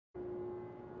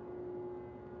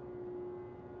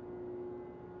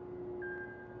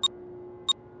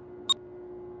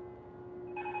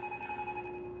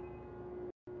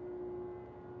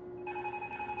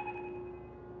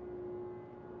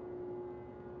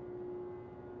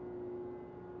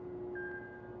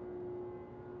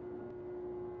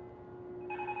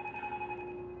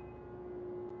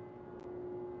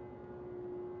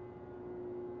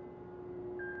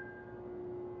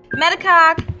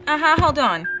Medicog. Hold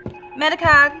on.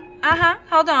 Medicog.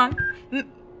 Hold on.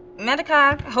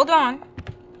 Medicog, hold on.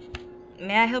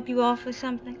 May I help you off with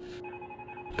something?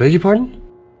 Beg your pardon?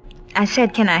 I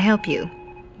said, can I help you?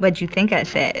 What'd you think I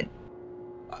said?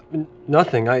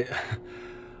 Nothing.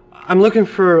 I'm looking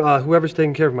for whoever's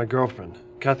taking care of my girlfriend,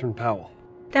 Catherine Powell.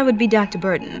 That would be Dr.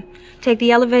 Burton. Take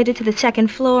the elevator to the second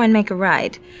floor and make a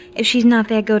right. If she's not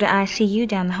there, go to ICU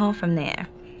down the hall from there.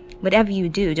 Whatever you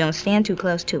do, don't stand too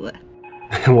close to her.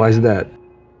 Why's that?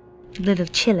 A little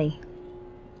chilly.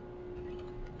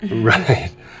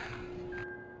 Right.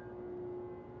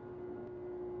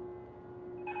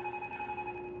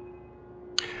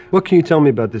 What can you tell me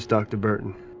about this Dr.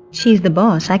 Burton? She's the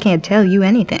boss. I can't tell you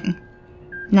anything.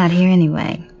 Not here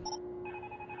anyway.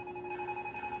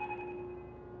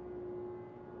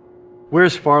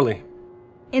 Where's Farley?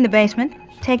 In the basement.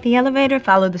 Take the elevator,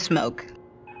 follow the smoke.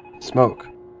 Smoke?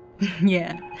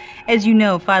 Yeah. As you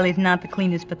know, Farley's not the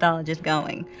cleanest pathologist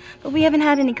going. But we haven't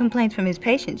had any complaints from his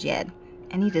patients yet.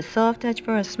 And he's a soft touch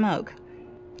for a smoke.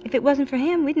 If it wasn't for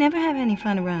him, we'd never have any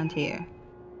fun around here.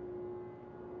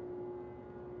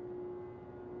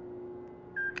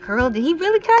 Girl, did he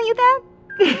really tell you that?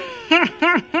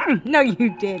 No,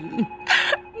 you didn't.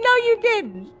 No, you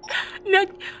didn't. No.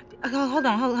 Oh, hold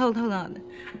on.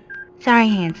 Sorry,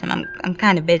 handsome. I'm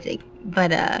kind of busy.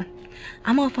 But,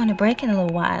 I'm off on a break in a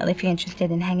little while if you're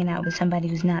interested in hanging out with somebody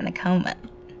who's not in a coma.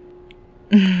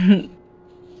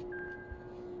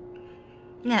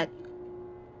 No.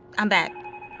 I'm back.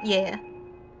 Yeah.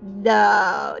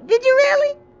 No. Did you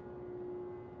really?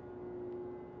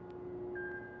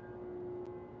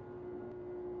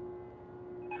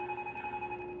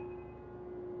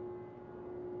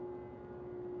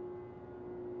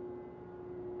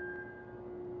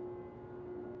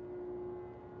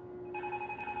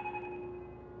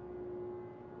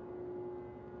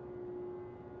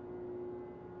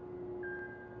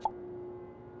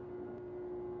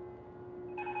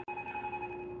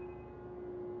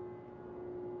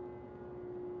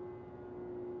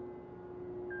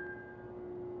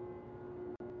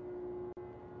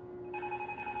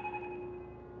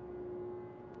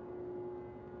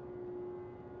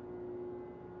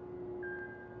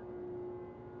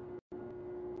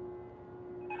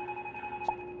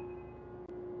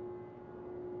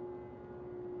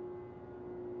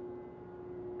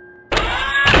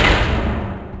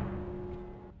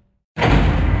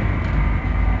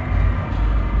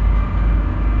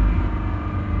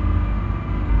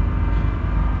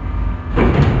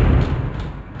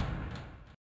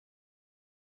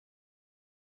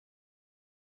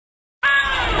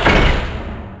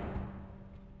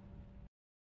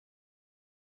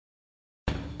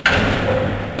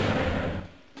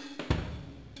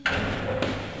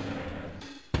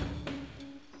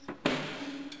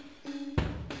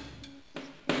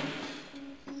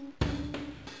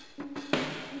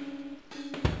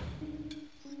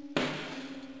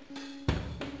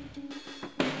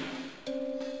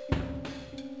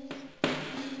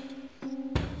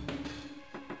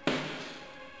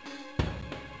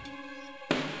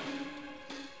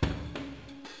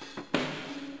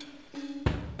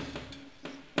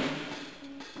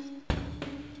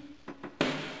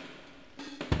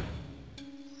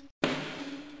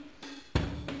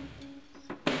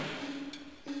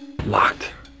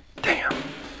 Locked. Damn.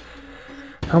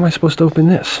 How am I supposed to open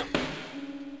this?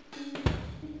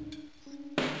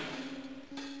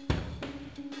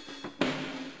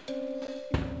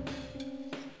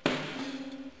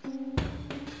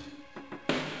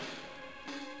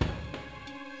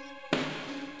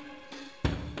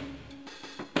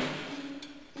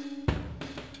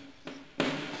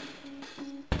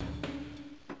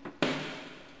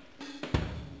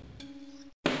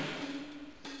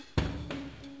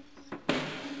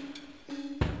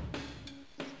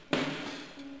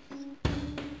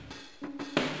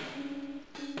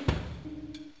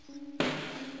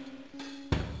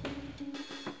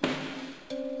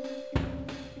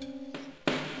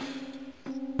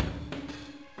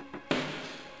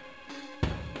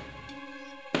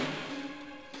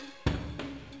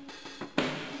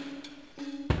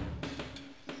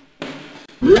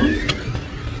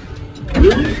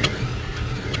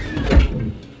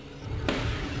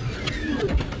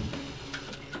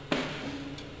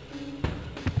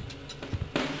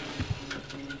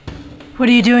 What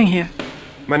are you doing here?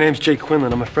 My name's Jake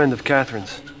Quinlan. I'm a friend of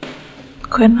Catherine's.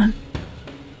 Quinlan?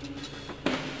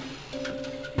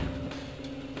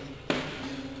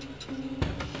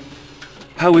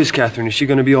 How is Catherine? Is she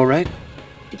going to be all right?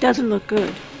 It doesn't look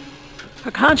good.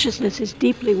 Her consciousness is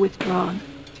deeply withdrawn.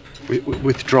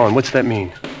 Withdrawn? What's that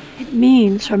mean? It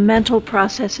means her mental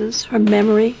processes, her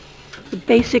memory, the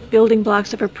basic building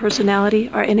blocks of her personality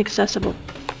are inaccessible.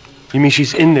 You mean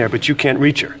she's in there, but you can't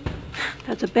reach her?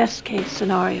 That's a best-case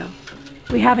scenario.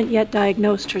 We haven't yet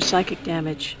diagnosed her psychic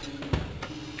damage.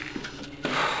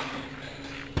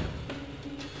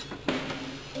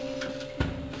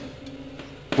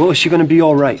 Well, is she going to be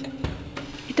all right?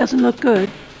 It doesn't look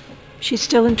good. She's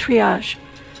still in triage.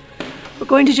 We're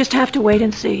going to just have to wait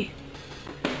and see.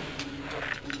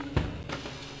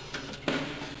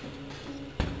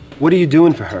 What are you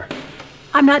doing for her?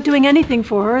 I'm not doing anything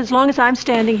for her as long as I'm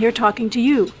standing here talking to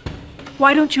you.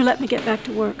 Why don't you let me get back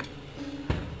to work?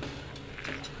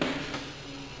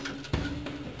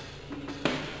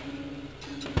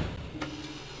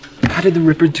 How did the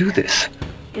Ripper do this?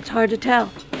 It's hard to tell.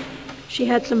 She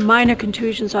had some minor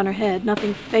contusions on her head,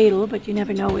 nothing fatal, but you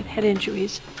never know with head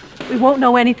injuries. We won't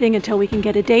know anything until we can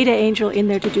get a data angel in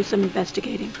there to do some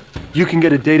investigating. You can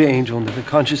get a data angel into the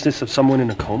consciousness of someone in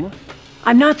a coma?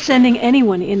 I'm not sending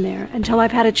anyone in there until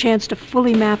I've had a chance to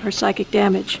fully map her psychic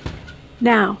damage.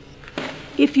 Now,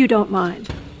 if you don't mind.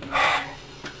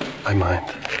 I mind.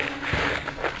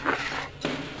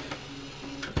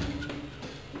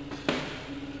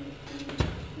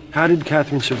 How did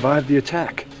Catherine survive the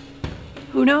attack?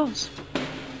 Who knows?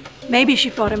 Maybe she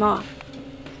fought him off.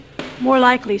 More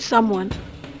likely, someone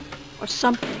or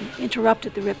something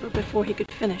interrupted the Ripper before he could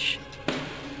finish.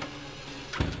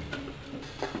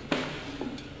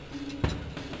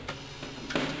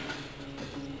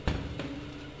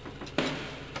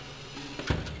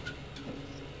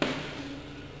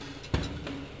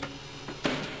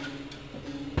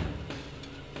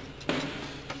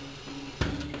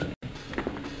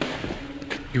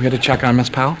 You here to check on Miss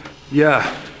Powell?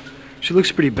 Yeah. She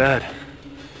looks pretty bad.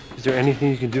 Is there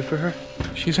anything you can do for her?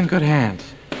 She's in good hands.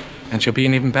 And she'll be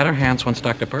in even better hands once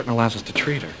Dr. Burton allows us to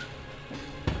treat her.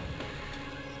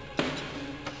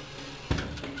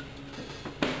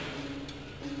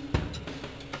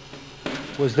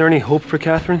 Was there any hope for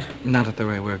Catherine? Not at the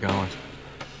way we're going.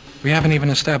 We haven't even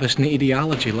established an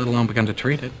etiology, let alone begun to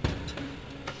treat it.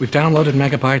 We've downloaded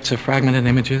megabytes of fragmented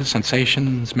images,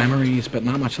 sensations, memories, but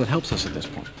not much that helps us at this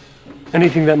point.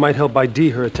 Anything that might help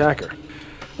ID her attacker?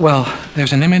 Well,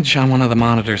 there's an image on one of the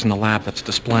monitors in the lab that's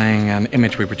displaying an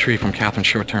image we retrieved from Catherine's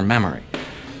short-term memory.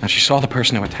 Now, she saw the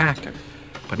person who attacked her,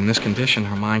 but in this condition,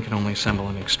 her mind can only assemble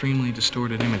an extremely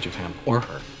distorted image of him or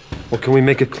her. Well, can we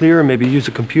make it clearer? Maybe use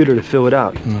a computer to fill it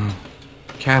out? No.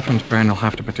 Catherine's brain will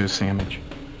have to produce the image.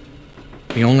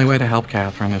 The only way to help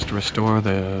Catherine is to restore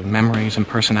the memories and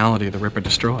personality the Ripper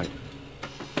destroyed.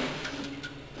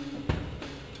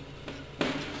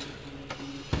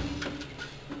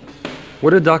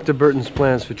 What are Dr. Burton's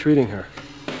plans for treating her?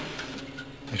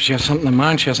 If she has something in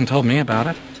mind, she hasn't told me about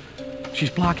it. She's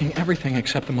blocking everything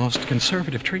except the most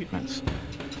conservative treatments.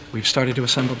 We've started to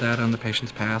assemble data on the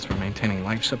patient's past. We're maintaining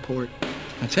life support.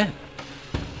 That's it.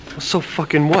 Well, so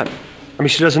fucking what? I mean,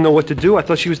 she doesn't know what to do. I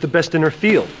thought she was the best in her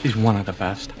field. She's one of the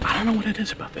best. I don't know what it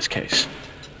is about this case.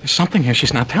 There's something here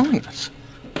she's not telling us.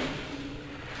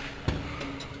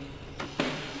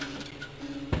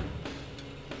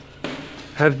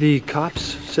 Have the cops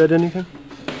said anything?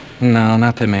 No,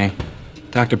 not to me.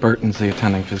 Dr. Burton's the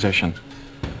attending physician.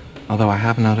 Although I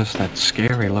have noticed that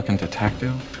scary-looking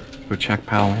detective who checked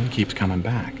Powell in keeps coming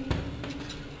back.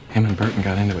 Him and Burton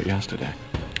got into it yesterday.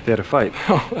 They had a fight.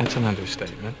 Oh, that's an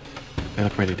understatement. They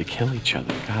look ready to kill each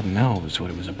other. God knows what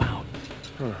it was about.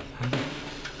 Huh.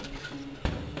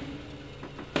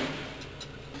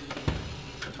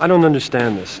 I don't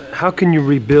understand this. How can you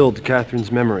rebuild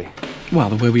Catherine's memory? Well,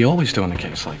 the way we always do in a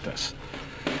case like this.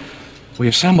 We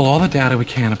assemble all the data we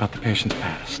can about the patient's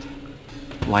past.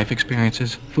 Life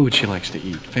experiences, food she likes to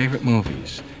eat, favorite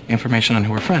movies, information on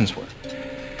who her friends were.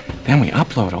 Then we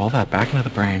upload all that back into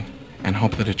the brain and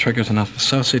hope that it triggers enough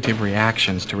associative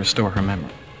reactions to restore her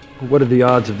memory. What are the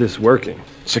odds of this working?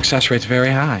 Success rate's very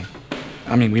high.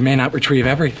 I mean, we may not retrieve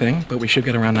everything, but we should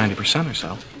get around 90% or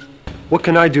so. What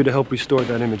can I do to help restore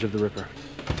that image of the Ripper?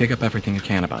 Dig up everything you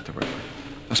can about the Ripper,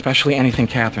 especially anything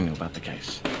Catherine knew about the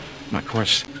case. And of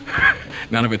course,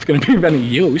 none of it's going to be of any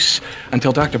use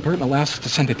until Dr. Burton allows us to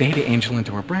send a data angel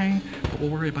into her brain, but we'll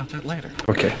worry about that later.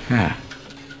 Okay. Yeah.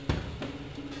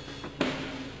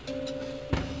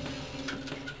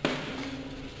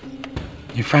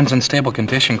 Your friend's in stable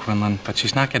condition, Quinlan, but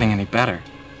she's not getting any better.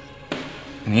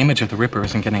 And the image of the Ripper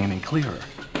isn't getting any clearer.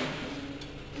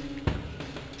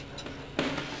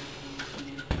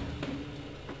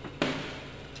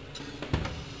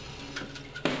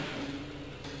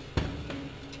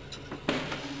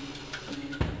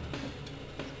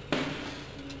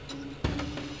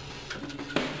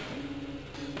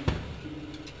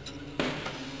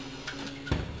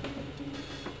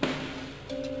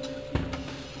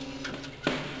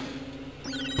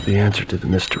 the answer to the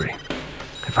mystery.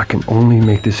 If I can only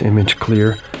make this image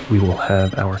clear, we will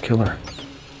have our killer.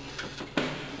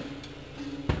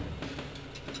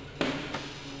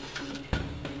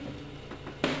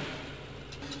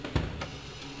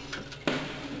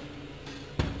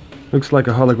 Looks like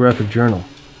a holographic journal.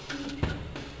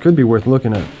 Could be worth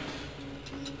looking at.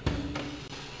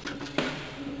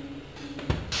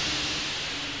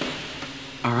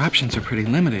 Our options are pretty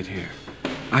limited here.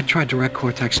 I tried direct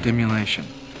cortex stimulation.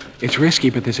 It's risky,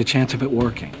 but there's a chance of it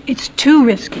working. It's too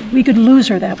risky. We could lose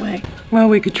her that way. Well,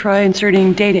 we could try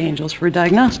inserting data angels for a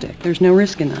diagnostic. There's no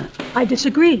risk in that. I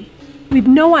disagree. We've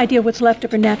no idea what's left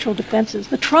of her natural defenses.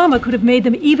 The trauma could have made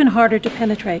them even harder to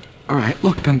penetrate. All right,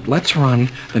 look, then let's run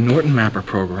the Norton Mapper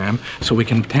program so we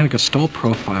can obtain a Gestalt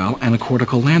profile and a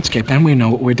cortical landscape. Then we know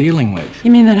what we're dealing with.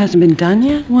 You mean that hasn't been done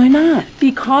yet? Why not?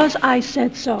 Because I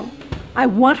said so. I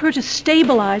want her to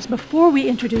stabilize before we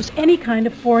introduce any kind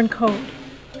of foreign code.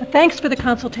 Thanks for the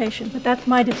consultation, but that's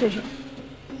my decision.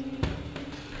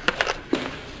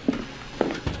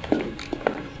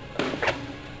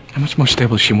 How much more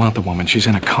stable does she want the woman? She's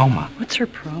in a coma. What's her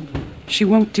problem? She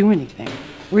won't do anything.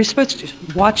 We're supposed to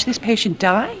just watch this patient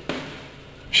die?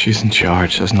 She's in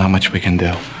charge. There's not much we can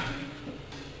do.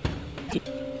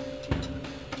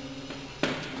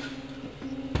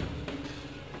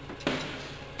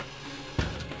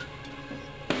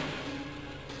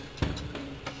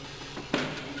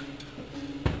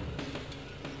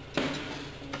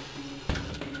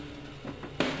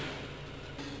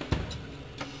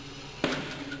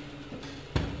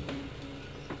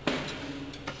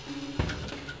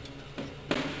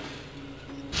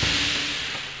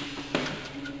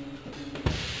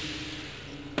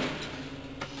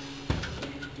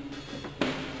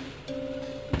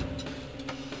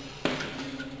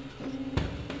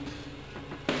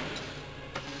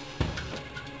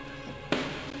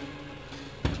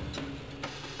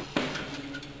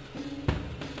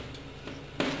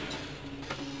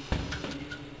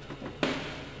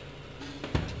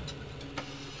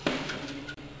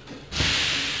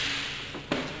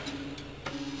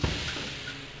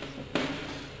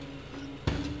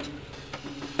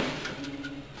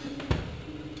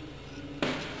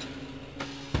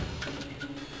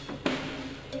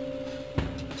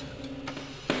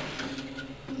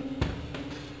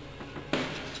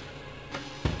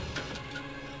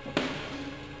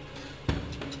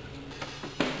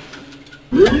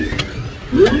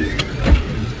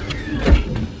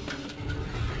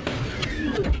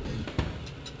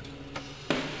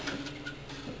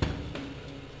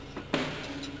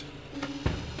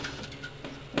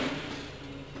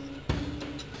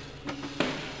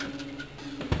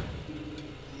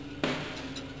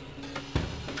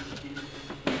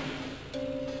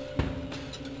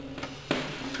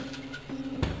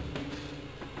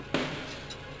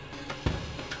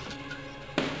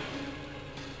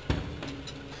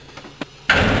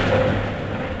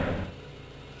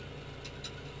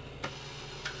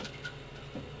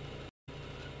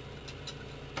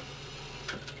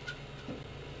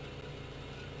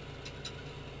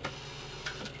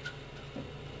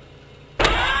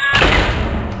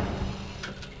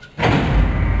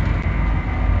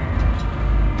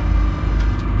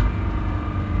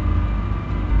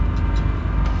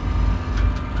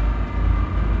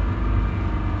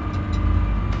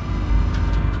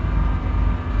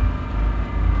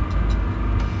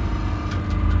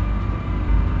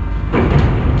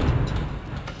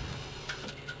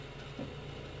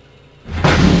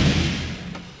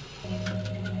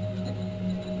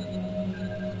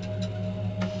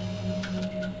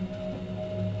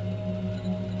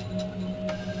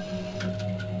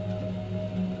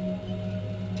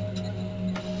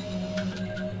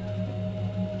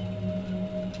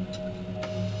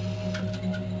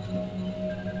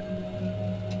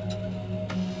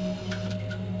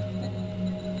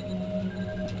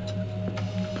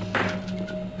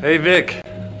 Hey, Vic.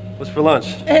 What's for lunch?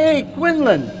 Hey,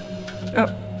 Quinlan.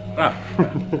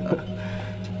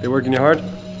 They working you hard?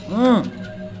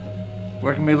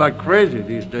 Working me like crazy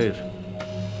these days.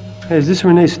 Hey, is this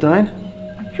Renee Stein?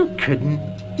 Are you kidding?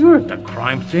 You were at the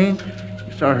crime scene.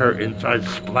 You saw her insides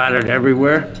splattered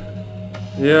everywhere.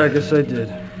 Yeah, I guess I did.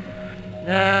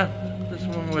 Nah, this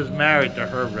woman was married to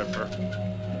her ripper.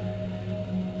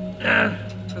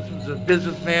 This was a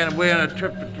businessman away on a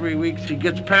trip for 3 weeks. He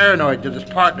gets paranoid that his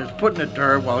partner's putting it to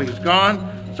her while he's gone,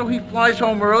 so he flies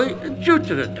home early and shoots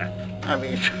her to death. I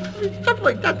mean, stuff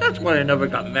like that. That's why I never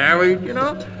got married, you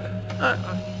know?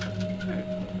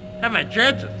 Have my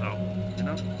chances, though, you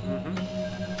know?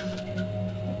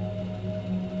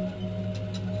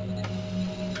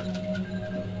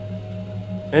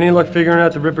 Any luck figuring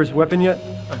out the Ripper's weapon yet?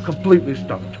 I'm completely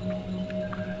stumped.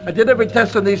 I did every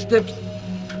test on these stiffs.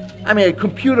 I mean, a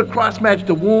computer cross-matched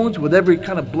the wounds with every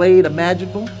kind of blade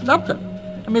imaginable. Nothing.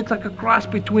 I mean, it's like a cross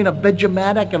between a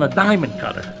Vegematic and a diamond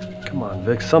cutter. Come on,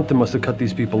 Vic. Something must have cut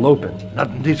these people open.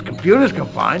 Nothing these computers can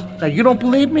find. Now, you don't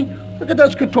believe me? Look at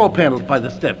those control panels by the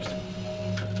stiffs.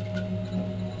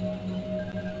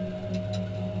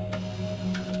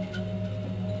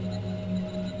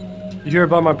 You hear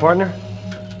about my partner?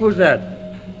 Who's that?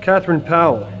 Catherine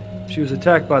Powell. She was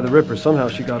attacked by the Ripper. Somehow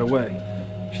she got away.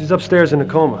 She's upstairs in a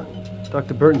coma.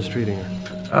 Dr. Burton's treating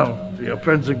her. Oh, your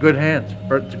friend's in good hands.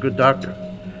 Burton's a good doctor.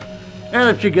 And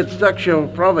if she gets stuck, she'll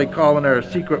probably call in her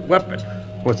secret weapon.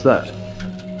 What's that?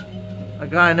 A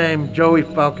guy named Joey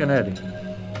Falconetti.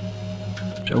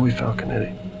 Joey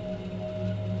Falconetti.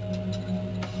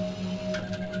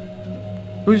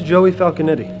 Who's Joey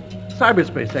Falconetti?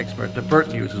 Cyberspace expert that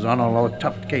Burton uses on all our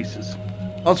tough cases.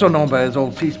 Also known by his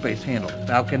old C-Space handle,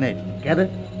 Falconetti. Get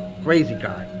it? Crazy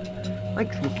guy.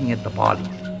 Likes looking at the bodies.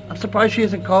 I'm surprised she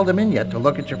hasn't called him in yet to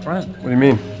look at your friend. What do you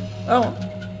mean? Oh,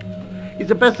 he's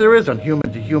the best there is on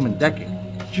human-to-human decking.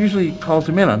 She usually calls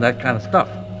him in on that kind of stuff,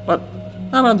 but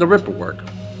not on the Ripper work.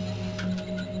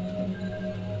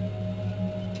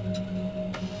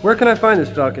 Where can I find this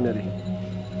Falconetti?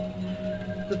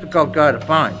 Difficult guy to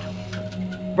find.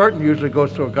 Burton usually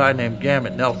goes to a guy named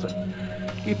Gamut Nelson.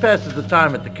 He passes the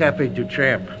time at the Cafe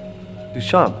Duchamp.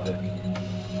 Duchamp, Vic.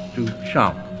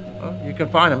 Duchamp. Well, you can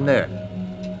find him there.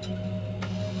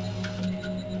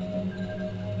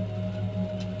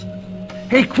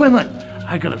 Hey, Quinlan,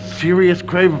 I got a serious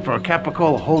craving for a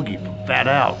capicola hoagie from Fat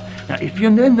Al's. Now, if you're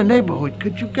in the neighborhood,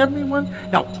 could you get me one?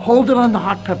 Now, hold it on the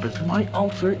hot peppers. My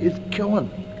ulcer is killing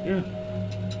me. Yeah.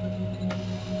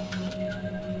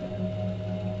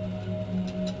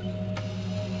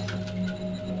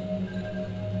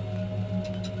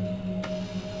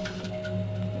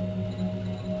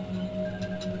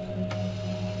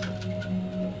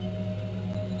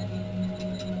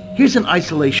 Here's an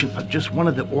isolation of just one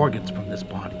of the organs from this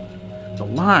body. The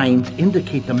lines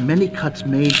indicate the many cuts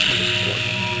made for this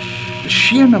organ. The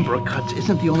sheer number of cuts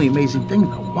isn't the only amazing thing,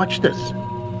 though. Watch this.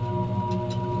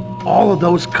 All of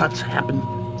those cuts happen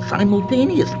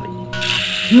simultaneously.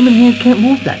 Human hand can't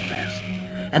move that fast.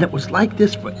 And it was like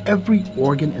this for every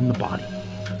organ in the body.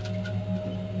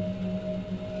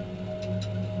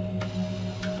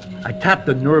 I tapped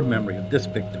the nerve memory of this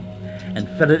victim and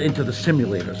fed it into the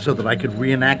simulator so that I could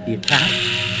reenact the attack.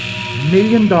 $1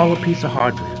 million piece of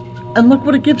hardware. And look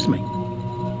what it gives me.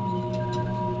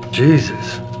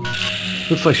 Jesus.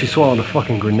 Looks like she swallowed a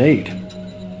fucking grenade.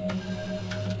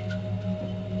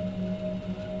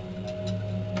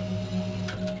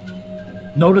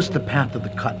 Notice the path of the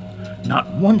cut. Not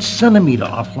 1 centimeter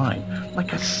offline,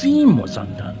 like a seam was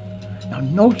undone. Now,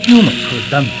 no human could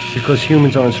have done this. Because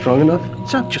humans aren't strong enough?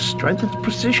 It's not just strength, it's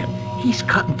precision. He's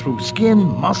cutting through skin,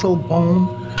 muscle, bone.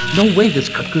 No way this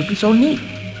cut could be so neat.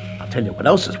 I'll tell you what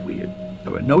else is weird.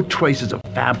 There are no traces of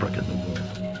fabric in the wound.